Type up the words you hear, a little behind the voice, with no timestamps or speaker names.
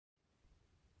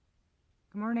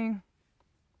Good morning.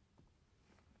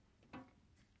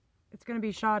 It's going to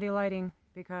be shoddy lighting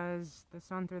because the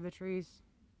sun through the trees is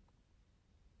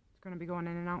going to be going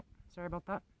in and out. Sorry about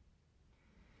that.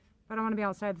 But I want to be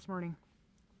outside this morning.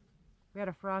 We had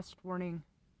a frost warning.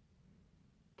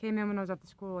 Came in when I was at the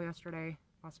school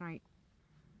last night.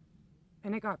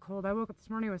 And it got cold. I woke up this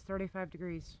morning, it was 35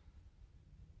 degrees.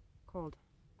 Cold.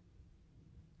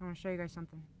 I want to show you guys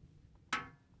something.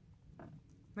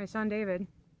 My son David,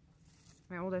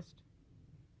 my oldest,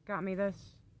 got me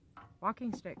this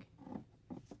walking stick.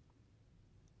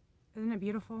 Isn't it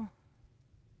beautiful?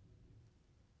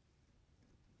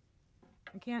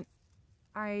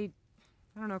 I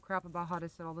don't know crap about how to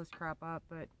set all this crap up,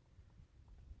 but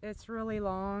it's really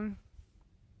long.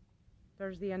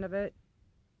 There's the end of it.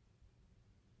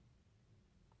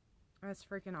 That's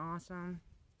freaking awesome.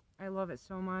 I love it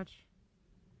so much.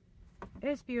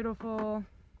 It's beautiful.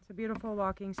 It's a beautiful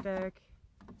walking stick.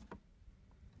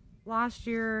 Last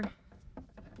year,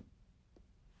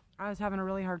 I was having a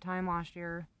really hard time last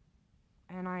year,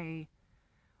 and I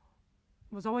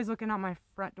was always looking out my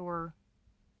front door,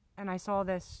 and I saw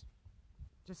this,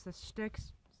 just the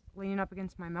sticks leaning up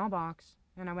against my mailbox,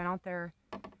 and I went out there,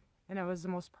 and it was the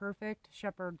most perfect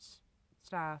shepherd's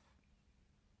staff.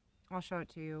 I'll show it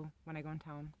to you when I go in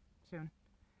town soon.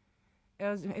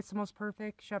 It's the most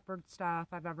perfect shepherd staff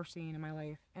I've ever seen in my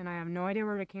life, and I have no idea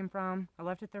where it came from. I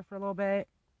left it there for a little bit.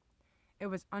 It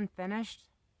was unfinished.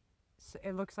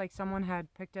 It looks like someone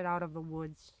had picked it out of the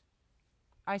woods.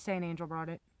 I say an angel brought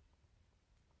it,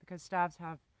 because staffs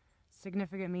have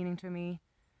significant meaning to me.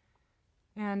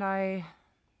 And I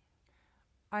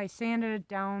sanded it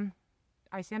down.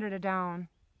 And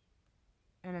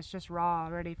it's just raw,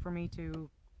 ready for me to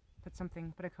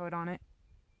put a coat on it.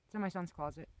 It's in my son's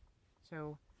closet.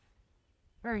 So,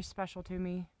 very special to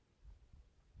me.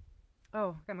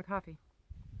 Oh, I got my coffee.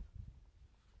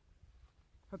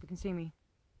 Hope you can see me.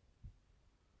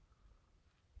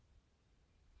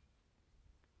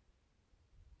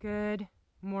 Good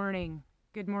morning.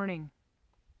 Good morning.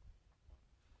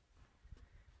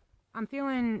 I'm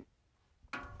feeling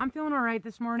alright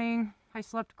this morning. I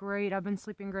slept great. I've been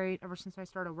sleeping great ever since I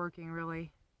started working,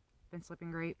 really. Been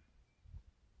sleeping great.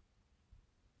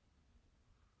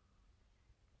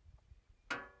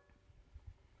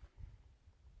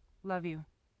 Love you.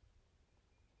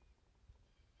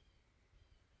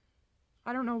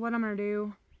 I don't know what I'm going to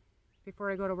do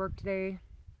before I go to work today.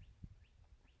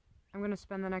 I'm going to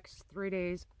spend the next 3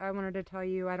 days. I wanted to tell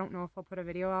you, I don't know if I'll put a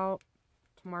video out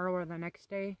tomorrow or the next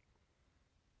day,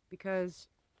 because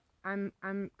I'm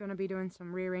going to be doing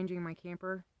some rearranging in my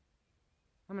camper.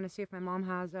 I'm going to see if my mom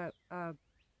has the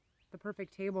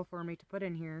perfect table for me to put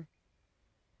in here.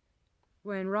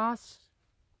 When Ross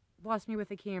blessed me with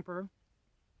a camper,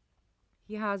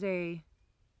 he has a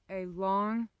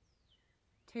long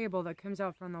table that comes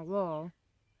out from the wall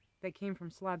that came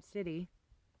from Slab City.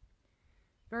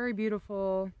 Very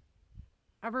beautiful.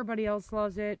 Everybody else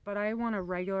loves it, but I want a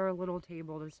regular little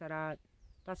table to sit at.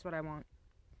 That's what I want.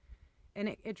 And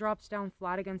it drops down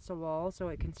flat against the wall so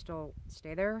it can still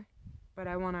stay there. But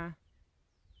I want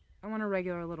a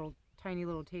regular little, tiny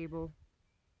little table.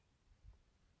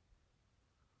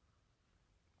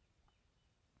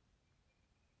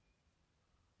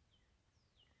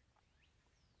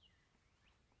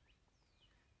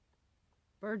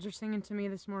 Birds are singing to me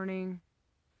this morning.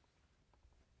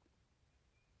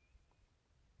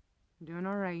 I'm doing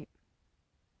alright.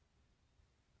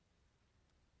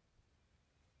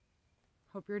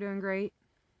 Hope you're doing great.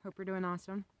 Hope you're doing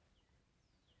awesome.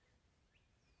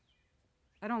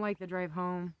 I don't like the drive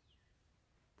home.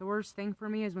 The worst thing for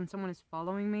me is when someone is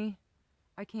following me.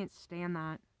 I can't stand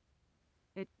that.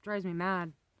 It drives me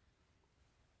mad.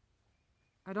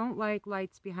 I don't like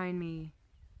lights behind me.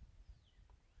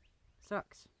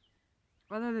 Sucks.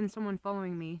 Other than someone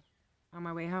following me on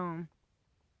my way home,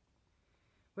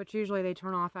 which usually they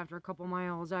turn off after a couple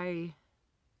miles, I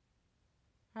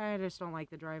just don't like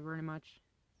the drive very much,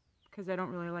 because I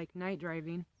don't really like night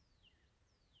driving.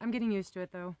 I'm getting used to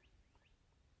it though.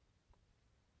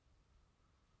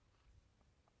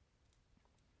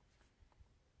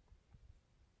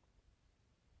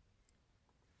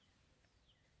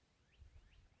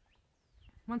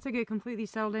 Once I get completely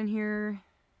settled in here,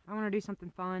 I want to do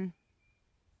something fun.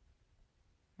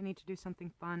 I need to do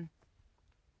something fun.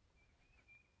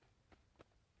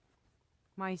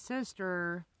 My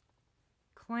sister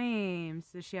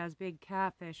claims that she has big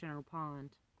catfish in her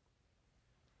pond.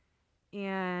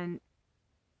 And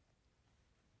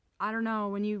I don't know,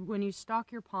 when you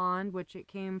stock your pond, which it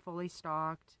came fully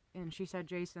stocked, and she said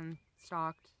Jason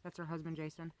stocked, that's her husband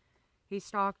Jason, he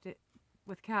stocked it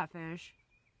with catfish.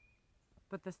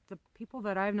 But the people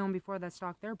that I've known before that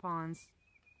stock their ponds,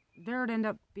 there'd end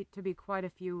up to be quite a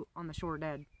few on the shore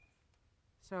dead.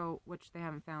 So, which they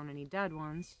haven't found any dead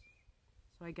ones.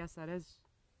 So I guess that is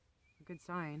a good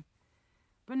sign.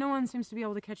 But no one seems to be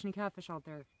able to catch any catfish out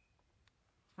there.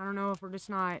 I don't know if we're just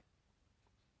not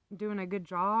doing a good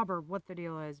job or what the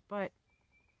deal is, but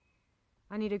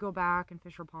I need to go back and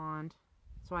fish her pond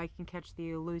so I can catch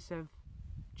the elusive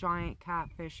giant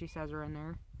catfish she says are in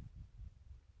there.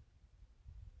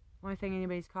 Only thing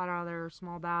anybody's caught out of there are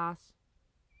small bass.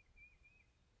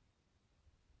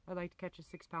 I'd like to catch a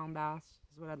 6-pound bass,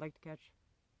 is what I'd like to catch.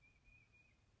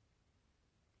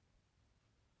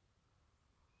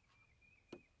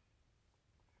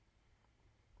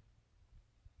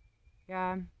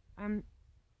 Yeah, I'm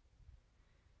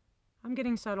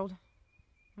getting settled.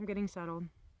 I'm getting settled.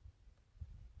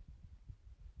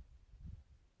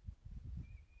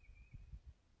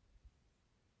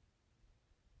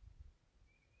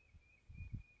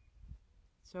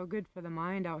 So good for the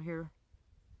mind out here.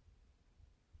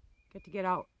 Get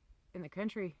out in the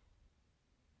country.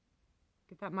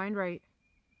 Get that mind right.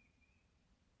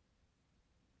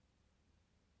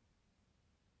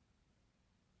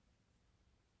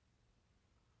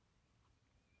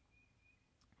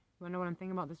 You wanna know what I'm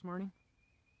thinking about this morning?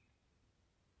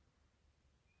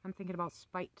 I'm thinking about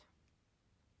spite.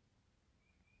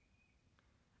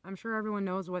 I'm sure everyone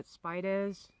knows what spite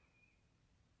is,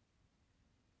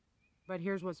 but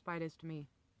here's what spite is to me.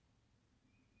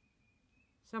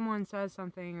 Someone says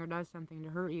something or does something to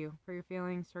hurt you, hurt your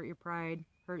feelings, hurt your pride,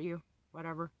 hurt you,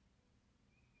 whatever.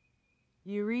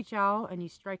 You reach out and you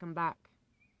strike them back.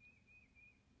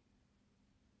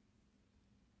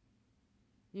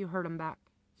 You hurt them back.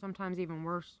 Sometimes even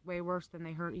worse, way worse than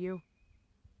they hurt you.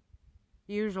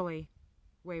 Usually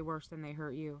way worse than they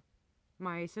hurt you.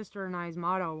 My sister and I's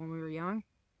motto when we were young,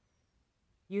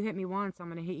 you hit me once,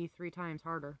 I'm going to hit you 3 times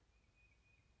harder.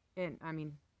 And, I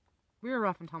mean, we were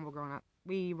rough and tumble growing up.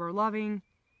 We were loving,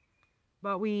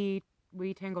 but we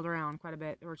tangled around quite a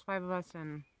bit. There was 5 of us,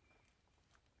 and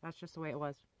that's just the way it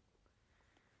was.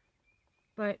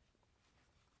 But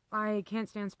I can't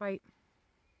stand spite.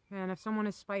 And if someone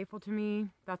is spiteful to me,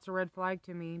 that's a red flag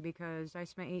to me, because I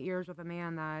spent 8 years with a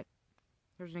man that,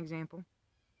 here's an example.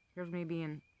 Here's me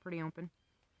being pretty open.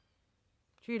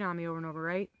 Cheated on me over and over,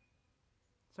 right?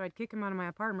 So I'd kick him out of my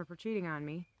apartment for cheating on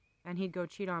me, and he'd go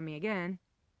cheat on me again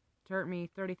to hurt me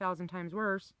 30,000 times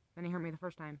worse than he hurt me the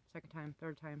first time, second time,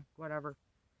 third time, whatever.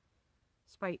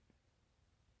 Spite.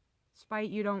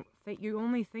 Spite, you're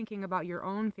only thinking about your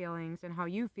own feelings and how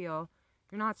you feel.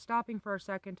 You're not stopping for a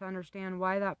second to understand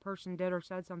why that person did or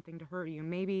said something to hurt you.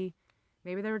 Maybe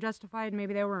they were justified,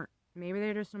 maybe they weren't. Maybe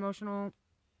they're just emotional.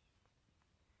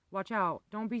 Watch out.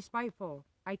 Don't be spiteful.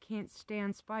 I can't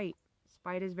stand spite.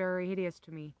 Spite is very hideous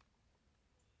to me.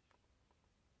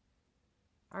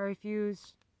 I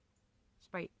refuse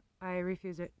spite. I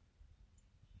refuse it.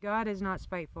 God is not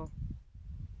spiteful.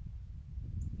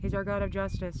 He's our God of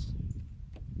justice,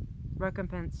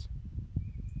 recompense.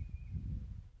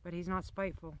 But he's not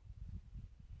spiteful.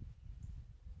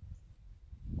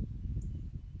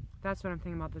 That's what I'm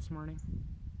thinking about this morning.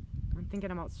 I'm thinking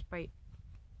about spite.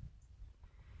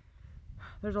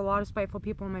 There's a lot of spiteful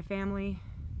people in my family.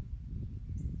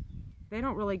 They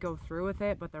don't really go through with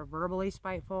it, but they're verbally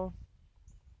spiteful.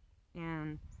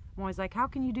 And I'm always like, how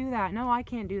can you do that? No, I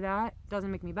can't do that.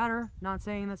 Doesn't make me better. Not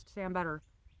saying this to say I'm better,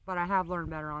 but I have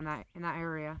learned better on that in that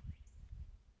area.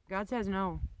 God says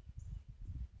no.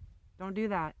 Don't do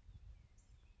that.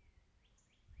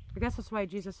 I guess that's why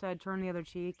Jesus said, turn the other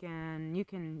cheek, and you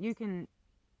can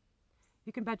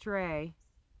bet your A,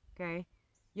 okay?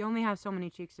 You only have so many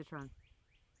cheeks to turn.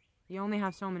 You only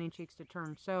have so many cheeks to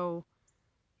turn. So,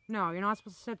 no, you're not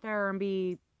supposed to sit there and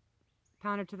be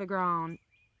pounded to the ground.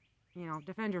 You know,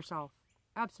 defend yourself.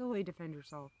 Absolutely defend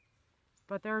yourself.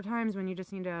 But there are times when you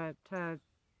just need to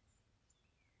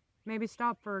maybe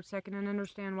stop for a second and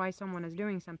understand why someone is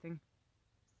doing something.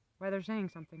 Why they're saying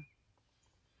something.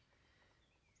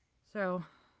 So,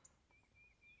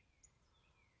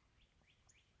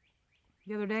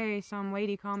 the other day, some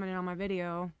lady commented on my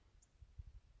video,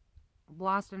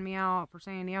 blasting me out for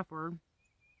saying the F word.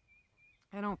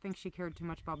 I don't think she cared too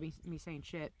much about me saying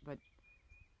shit, but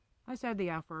I said the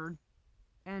F word.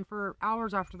 And for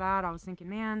hours after that, I was thinking,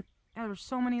 man, there's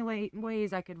so many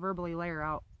ways I could verbally lay her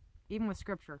out, even with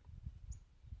scripture.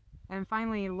 And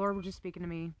finally, the Lord was just speaking to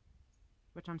me,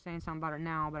 which I'm saying something about it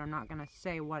now, but I'm not going to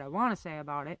say what I want to say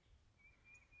about it.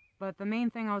 But the main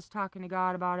thing I was talking to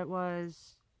God about it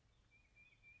was,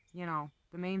 you know,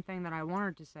 the main thing that I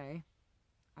wanted to say,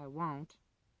 I won't.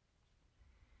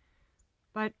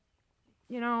 But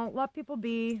you know, let people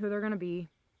be who they're going to be.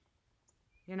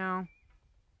 You know,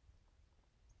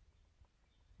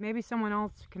 maybe someone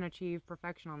else can achieve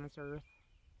perfection on this earth.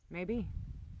 Maybe.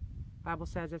 The Bible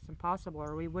says it's impossible,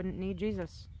 or we wouldn't need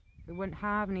Jesus. We wouldn't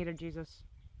have needed Jesus.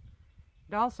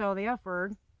 And also, the F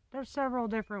word, there's several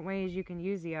different ways you can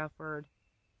use the F word.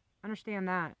 Understand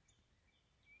that.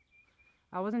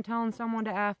 I wasn't telling someone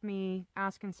to F me,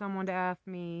 asking someone to F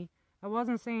me. I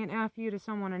wasn't saying F you to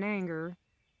someone in anger.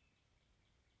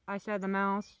 I said the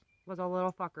mouse was a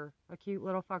little fucker, a cute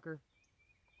little fucker.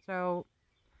 So,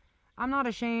 I'm not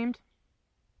ashamed.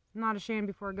 I'm not ashamed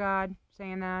before God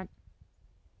saying that.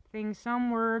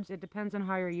 Some words, it depends on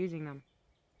how you're using them.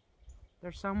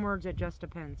 There's some words it just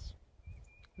depends.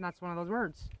 And that's one of those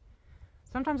words.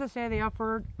 Sometimes I say the F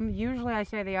word. Usually I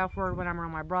say the F word when I'm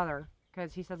around my brother,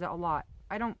 because he says it a lot.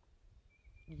 I don't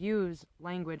use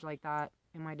language like that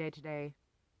in my day-to-day,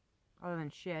 other than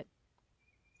shit.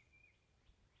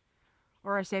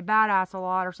 Or I say badass a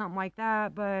lot or something like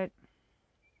that, but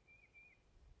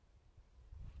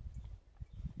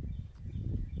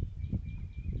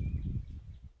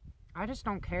I just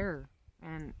don't care.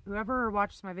 And whoever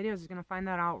watches my videos is going to find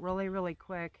that out really, really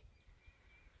quick.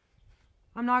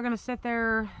 I'm not going to sit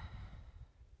there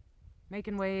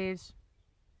making waves,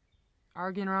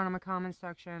 arguing around in my comments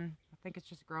section. I think it's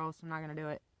just gross. I'm not going to do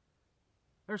it.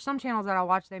 There's some channels that I'll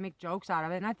watch, they make jokes out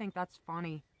of it, and I think that's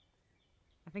funny.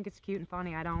 I think it's cute and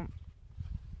funny. I don't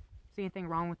see anything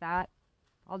wrong with that.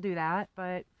 I'll do that,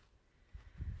 but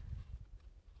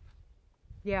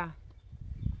yeah.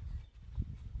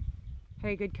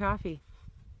 Hey, good coffee.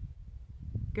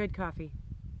 Good coffee.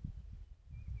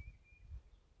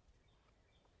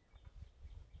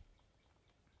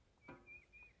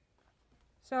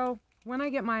 So, when I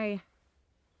get my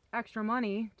extra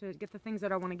money to get the things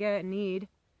that I want to get and need,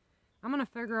 I'm going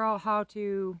to figure out how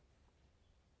to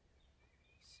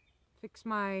fix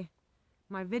my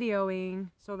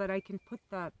videoing so that I can put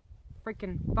that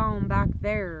freaking phone back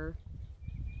there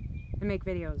and make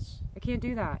videos. I can't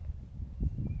do that.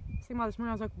 Thinking about this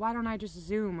morning, I was like, why don't I just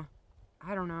zoom?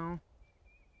 I don't know.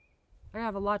 I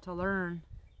have a lot to learn.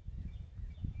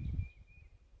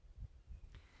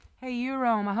 Hey,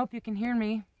 Eurome, I hope you can hear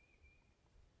me.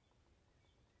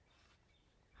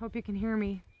 Hope you can hear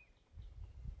me.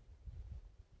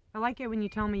 I like it when you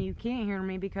tell me you can't hear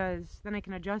me, because then I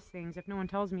can adjust things. If no one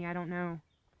tells me, I don't know.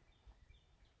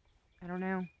 I don't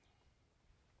know.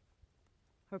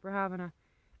 Hope you're having an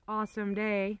awesome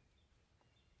day,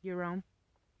 Eurome.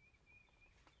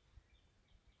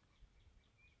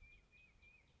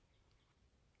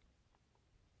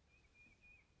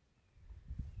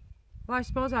 Well, I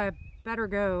suppose I better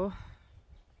go.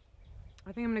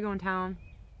 I think I'm going to go in town.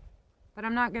 But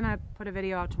I'm not going to put a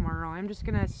video out tomorrow. I'm just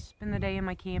going to spend the day in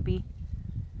my campy.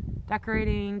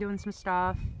 Decorating, doing some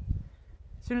stuff.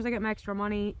 As soon as I get my extra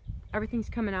money, everything's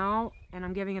coming out. And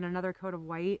I'm giving it another coat of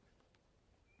white.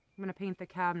 I'm going to paint the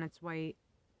cabinets white.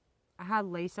 I had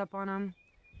lace up on them.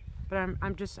 But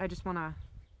I just want a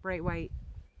bright white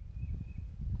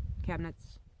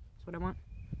cabinets. That's what I want.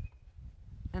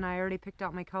 And I already picked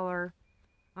out my color.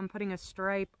 I'm putting a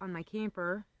stripe on my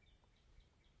camper.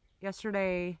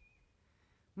 Yesterday,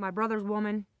 my brother's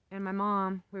woman and my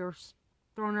mom, we were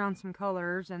throwing around some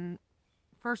colors, and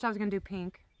first I was going to do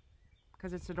pink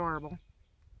because it's adorable.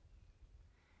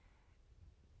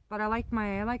 But I like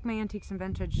my antiques and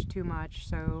vintage too much,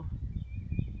 so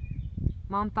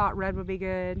Mom thought red would be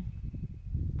good,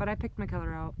 but I picked my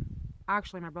color out.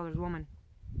 Actually, my brother's woman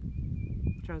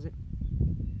chose it.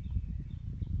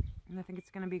 And I think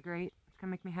it's going to be great. It's going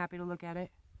to make me happy to look at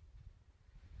it.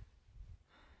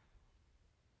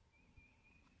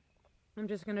 I'm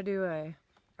just going to do a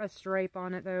stripe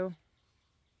on it, though.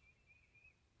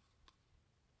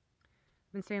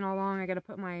 I've been saying all along I got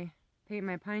to paint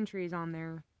my pine trees on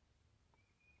there.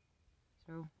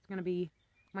 So it's going to be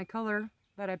my color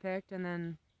that I picked, and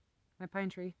then my pine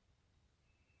tree.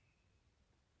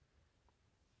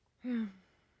 Yeah.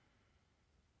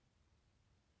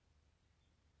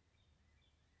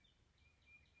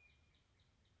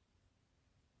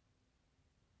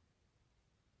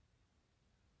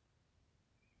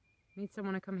 Need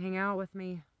someone to come hang out with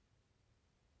me.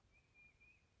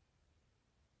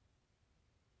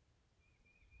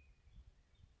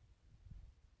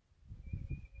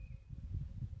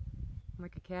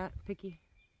 Like a cat, picky.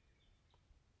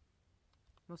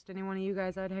 Most any one of you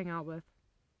guys I'd hang out with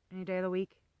any day of the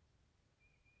week.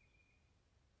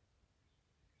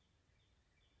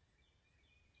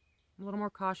 I'm a little more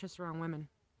cautious around women.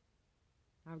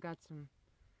 I've got some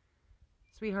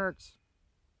sweethearts.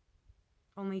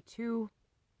 Only 2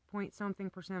 point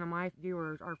something% of my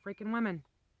viewers are freaking women.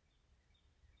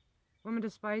 Women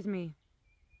despise me.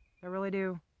 I really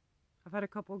do. I've had a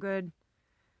couple good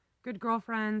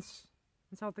girlfriends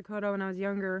in South Dakota when I was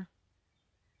younger.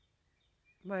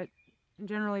 But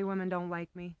generally women don't like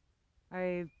me.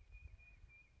 I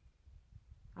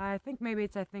think maybe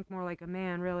I think more like a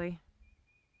man, really.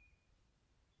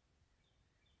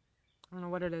 I don't know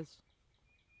what it is.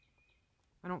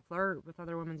 I don't flirt with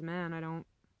other women's men. I'm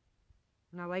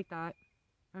not like that.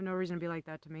 I have no reason to be like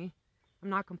that to me. I'm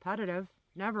not competitive.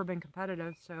 Never been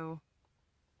competitive, so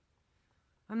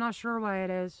I'm not sure why it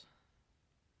is.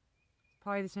 It's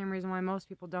probably the same reason why most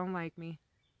people don't like me.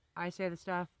 I say the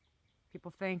stuff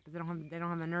people think, but they don't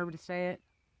have the nerve to say it.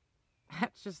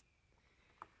 That's just,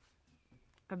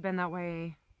 I've been that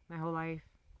way my whole life.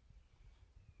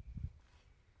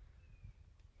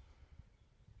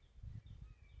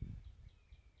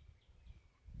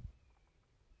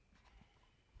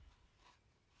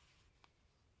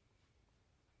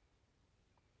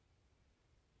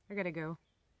 I gotta go.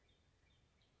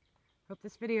 Hope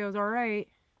this video is alright.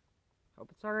 Hope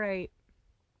it's alright.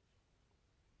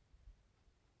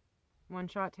 One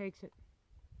shot takes it.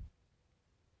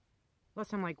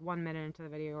 Unless I'm like 1 minute into the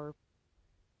video or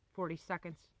 40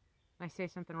 seconds. And I say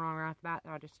something wrong right off the bat,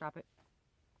 then I'll just stop it.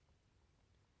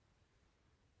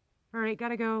 Alright,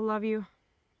 gotta go. Love you.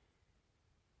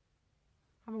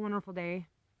 Have a wonderful day.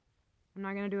 I'm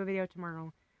not gonna do a video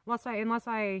tomorrow. Unless I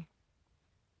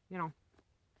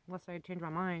change my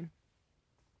mind.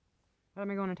 But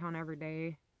I'm going to town every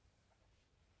day.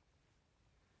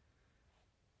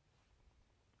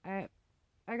 I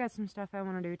got some stuff I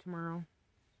want to do tomorrow.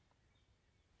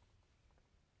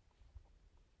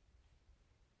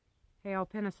 Hey, I'll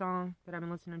pin a song that I've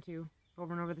been listening to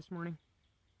over and over this morning.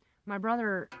 I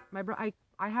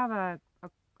have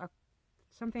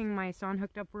something my son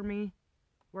hooked up for me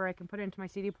where I can put it into my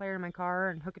CD player in my car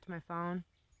and hook it to my phone.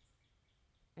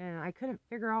 And I couldn't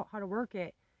figure out how to work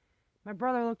it. My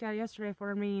brother looked at it yesterday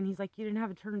for me, and he's like, you didn't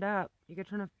have it turned up. You could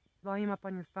turn the volume up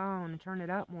on your phone and turn it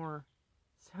up more.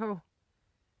 So,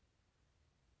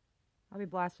 I'll be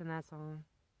blasting that song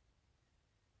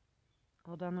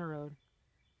all down the road.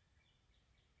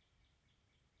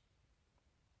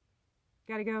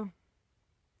 Gotta go.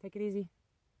 Take it easy.